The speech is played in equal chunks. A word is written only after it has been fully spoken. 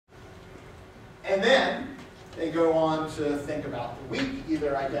And then they go on to think about the weak,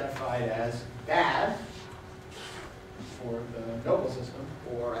 either identified as bad for the noble system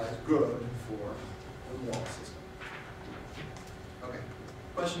or as good for the moral system. Okay,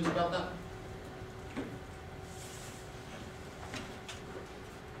 questions about that?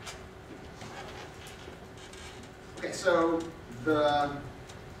 Okay, so the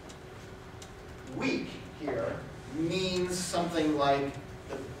weak here means something like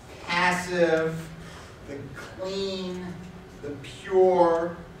the passive, the clean, the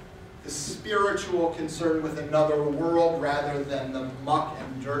pure, the spiritual concern with another world rather than the muck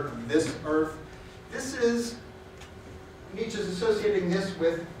and dirt of this earth. This is, Nietzsche's associating this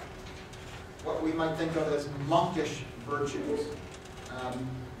with what we might think of as monkish virtues.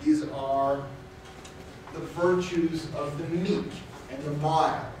 These are the virtues of the meek and the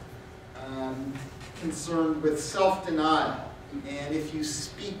mild, concerned with self-denial. And if you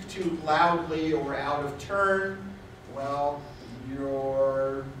speak too loudly or out of turn, well,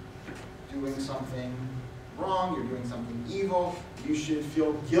 you're doing something wrong, you're doing something evil, you should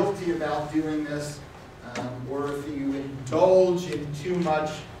feel guilty about doing this, or if you indulge in too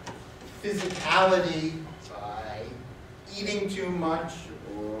much physicality by eating too much,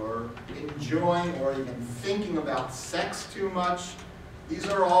 or enjoying or even thinking about sex too much, these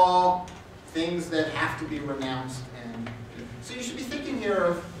are all things that have to be renounced. And so you should be thinking here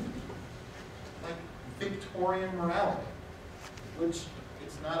of like Victorian morality, which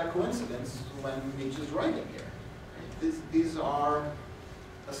it's not a coincidence when Nietzsche's writing here. These are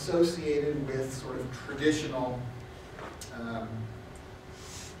associated with sort of traditional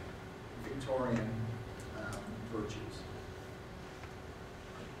Victorian virtues.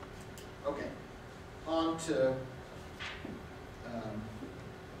 Okay, on to,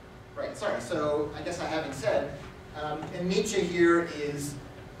 right, sorry, so I guess I haven't said, and Nietzsche here is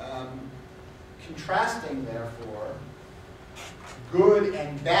contrasting, therefore, good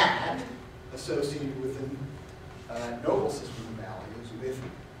and bad associated with the noble system of values with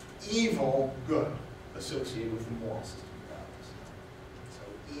evil good associated with the moral system of values. So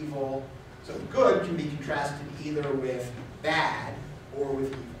evil, so good can be contrasted either with bad or with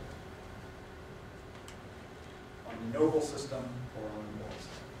evil. On the noble system or on the moral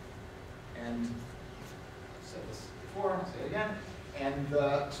system. And I've said this before, I'll say it again, and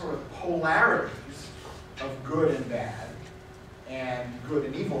the sort of polarities of good and bad and good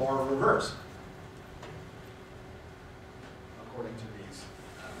and evil are reversed according to these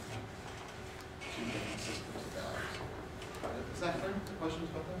two different systems of values. Is that clear? Questions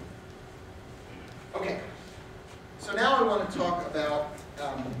about that? Okay. So now I want to talk about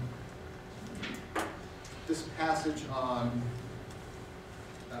this passage on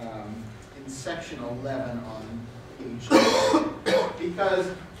in section 11 on page 2, because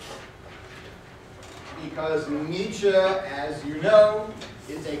Nietzsche, as you know,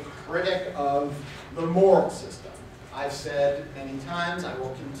 is a critic of the moral system. I've said many times, I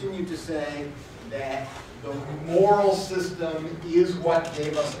will continue to say, that the moral system is what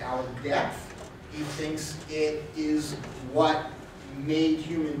gave us our depth. He thinks it is what made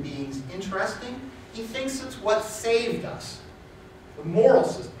human beings interesting. He thinks it's what saved us, the moral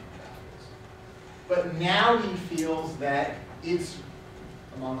system of values. But now he feels that it's,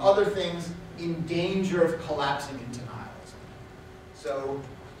 among other things, in danger of collapsing into nihilism. So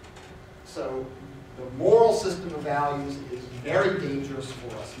the moral system of values is very dangerous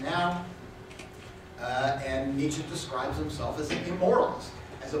for us now, and Nietzsche describes himself as an immoralist,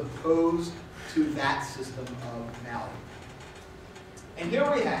 as opposed to that system of value. And here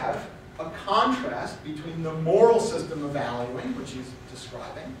we have a contrast between the moral system of valuing, which he's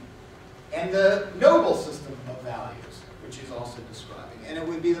describing, and the noble system of values, which he's also describing. And it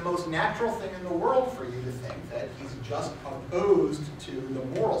would be the most natural thing in the world for you to think that he's just opposed to the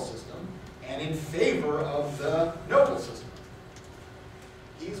moral system and in favor of the noble system.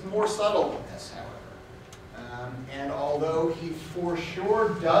 He's more subtle than this, however. And although he for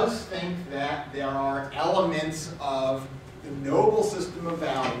sure does think that there are elements of the noble system of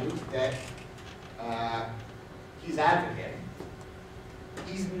values that he's advocating,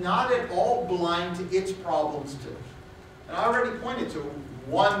 he's not at all blind to its problems too. And I already pointed to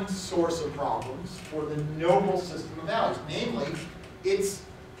one source of problems for the noble system of values, namely its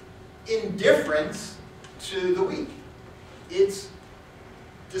indifference to the weak, its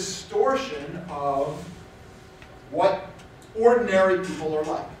distortion of what ordinary people are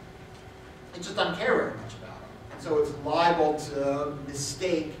like. It just doesn't care very much about them. And so it's liable to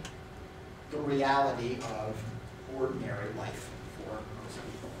mistake the reality of ordinary life for most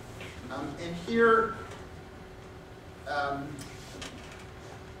people. And here,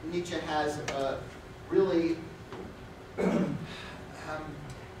 Nietzsche has a really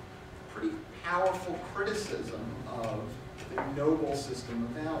pretty powerful criticism of the noble system of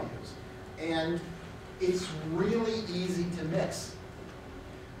values. And it's really easy to miss.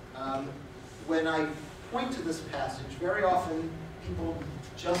 When I point to this passage, very often people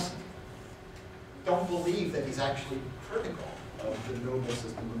just don't believe that he's actually critical of the noble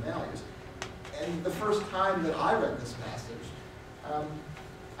system of values. And the first time that I read this passage,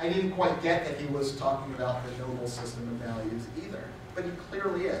 I didn't quite get that he was talking about the noble system of values either, but he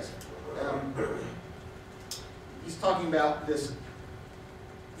clearly is. He's talking about this,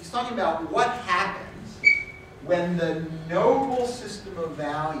 he's talking about what happens when the noble system of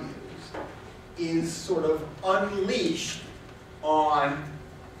values is sort of unleashed on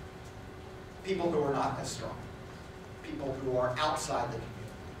people who are not as strong, people who are outside the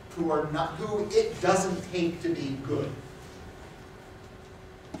community, who it doesn't take to be good.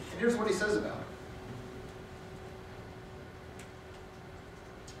 And here's what he says about it.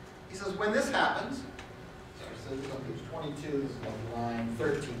 He says, when this happens, sorry, so this is on page 22, this is on line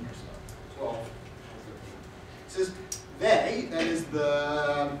 13 or so, 12 or 13. It says, they, that is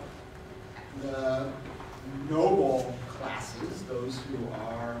the noble classes, those who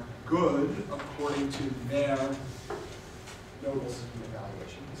are good according to their noble system of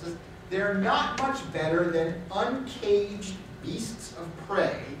evaluation. He says, they're not much better than uncaged beasts of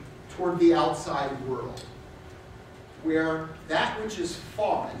prey toward the outside world, where that which is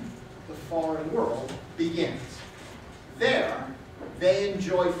foreign, the foreign world, begins. There, they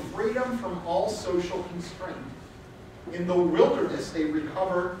enjoy freedom from all social constraint. In the wilderness, they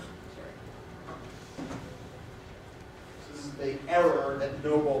recover. This is the error that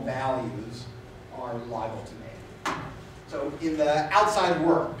noble values are liable to make. So in the outside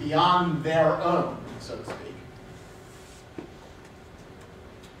world, beyond their own, so to speak,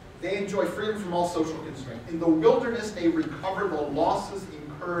 they enjoy freedom from all social constraint. In the wilderness, they recover the losses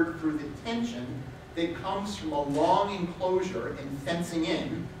incurred through the tension that comes from a long enclosure and fencing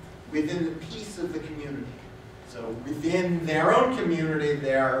in within the peace of the community. So within their own community,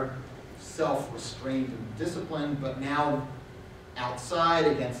 they're self-restrained and disciplined, but now outside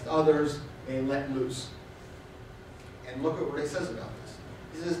against others, they let loose. And look at what he says about this.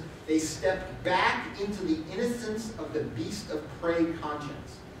 He says, they step back into the innocence of the beast of prey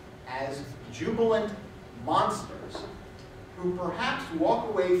conscience as jubilant monsters who perhaps walk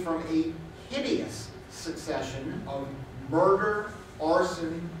away from a hideous succession of murder,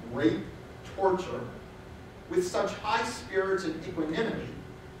 arson, rape, torture with such high spirits and equanimity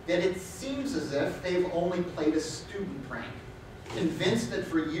that it seems as if they've only played a student prank, convinced that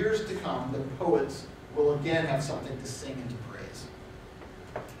for years to come the poets will again have something to sing and to praise.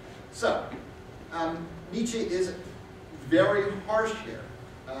 So, Nietzsche is very harsh here.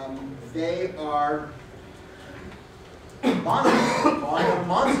 They are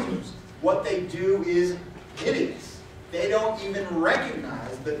monsters. What they do is hideous. They don't even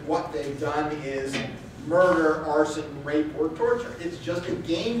recognize that what they've done is murder, arson, rape, or torture. It's just a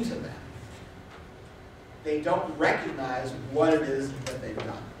game to them. They don't recognize what it is that they've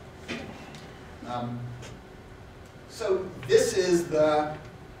done. So this is the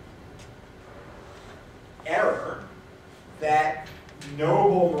error that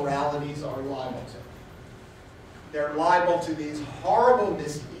noble moralities are liable to. They're liable to these horrible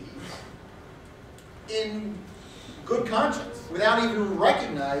misdeeds in good conscience, without even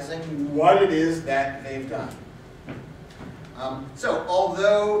recognizing what it is that they've done. So,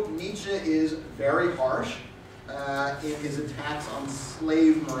 although Nietzsche is very harsh in his attacks on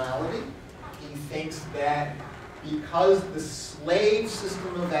slave morality, he thinks that because the slave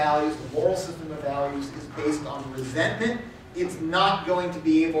system of values, the moral system of values, is based on resentment, it's not going to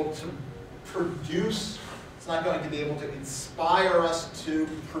be able to produce, it's not going to be able to inspire us to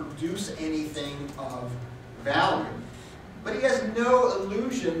produce anything of value. But he has no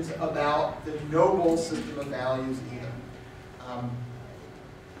illusions about the noble system of values either.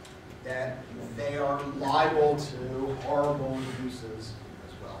 That they are liable to horrible abuses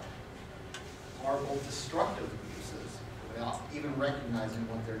as well. Horrible destructive abuses without even recognizing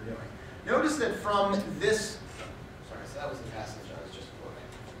what they're doing. Notice that from this, sorry, so that was the passage I was just quoting.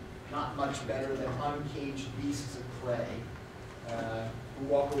 Not much better than uncaged beasts of prey who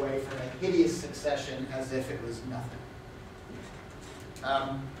walk away from a hideous succession as if it was nothing.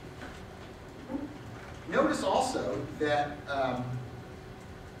 Notice also that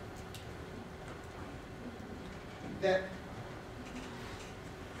that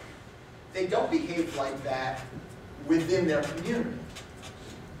they don't behave like that within their community.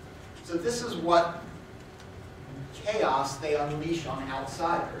 So this is what chaos they unleash on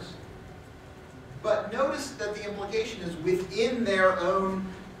outsiders. But notice that the implication is within their own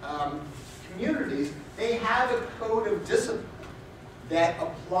communities, they have a code of discipline that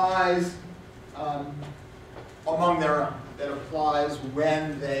applies among their own, that applies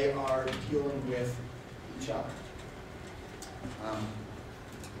when they are dealing with each other.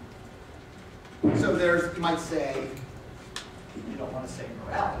 So there's, you might say, you don't want to say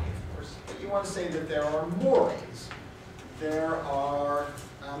morality, of course, but you want to say that there are mores. There are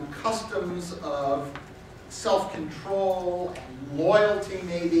customs of self-control and loyalty,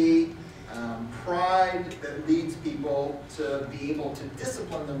 maybe, pride that leads people to be able to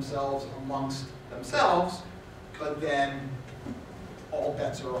discipline themselves amongst themselves, but then all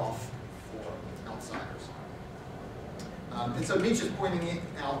bets are off for outsiders. And so Nietzsche is pointing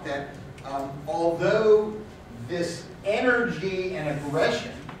out that although this energy and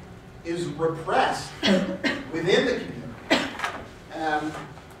aggression is repressed within the community,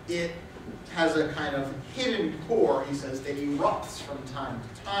 it has a kind of hidden core, he says, that erupts from time to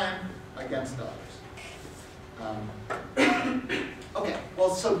time against others. Okay,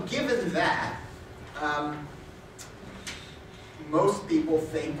 well, so given that, most people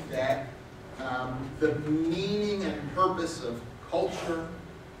think that the meaning and purpose of culture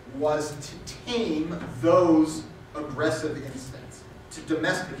was to tame those aggressive instincts, to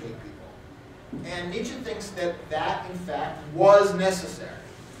domesticate people. And Nietzsche thinks that that, in fact, was necessary.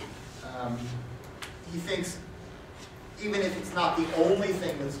 He thinks, even if it's not the only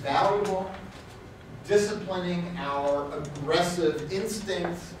thing that's valuable, disciplining our aggressive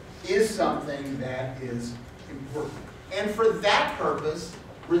instincts is something that is important. And for that purpose,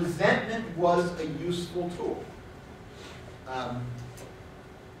 resentment was a useful tool.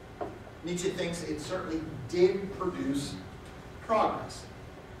 Nietzsche thinks it certainly did produce progress.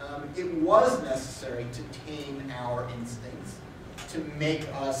 It was necessary to tame our instincts, to make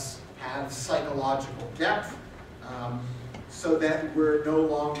us have psychological depth, so that we're no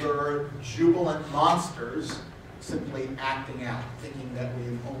longer jubilant monsters simply acting out, thinking that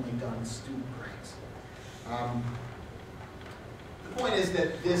we've only done stupid pranks. The point is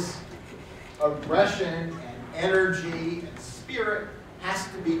that this aggression and energy and spirit has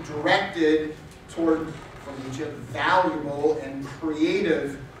to be directed toward, for Nietzsche, valuable and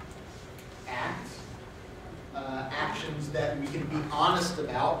creative acts, actions that we can be honest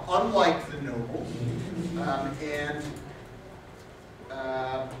about, unlike the noble, and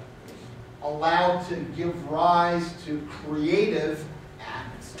allowed to give rise to creative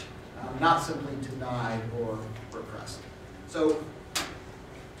acts, not simply denied or repressed. So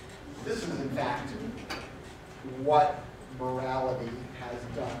this is, in fact, what morality has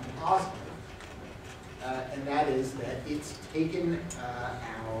done positively. And that is that it's taken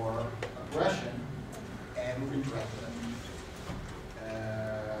our aggression and redirected it.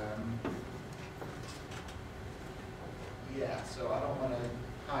 Yeah, so I don't want to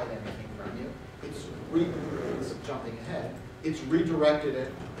hide anything from you. It's this is jumping ahead. It's redirected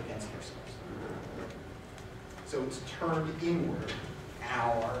it against ourselves. So it's turned inward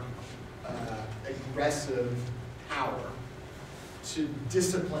our aggressive power to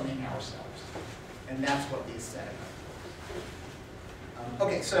disciplining ourselves. And that's what the aesthetic is.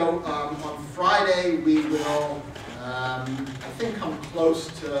 Okay, so on Friday we will, I think, come close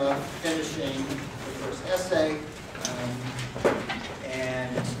to finishing the first essay.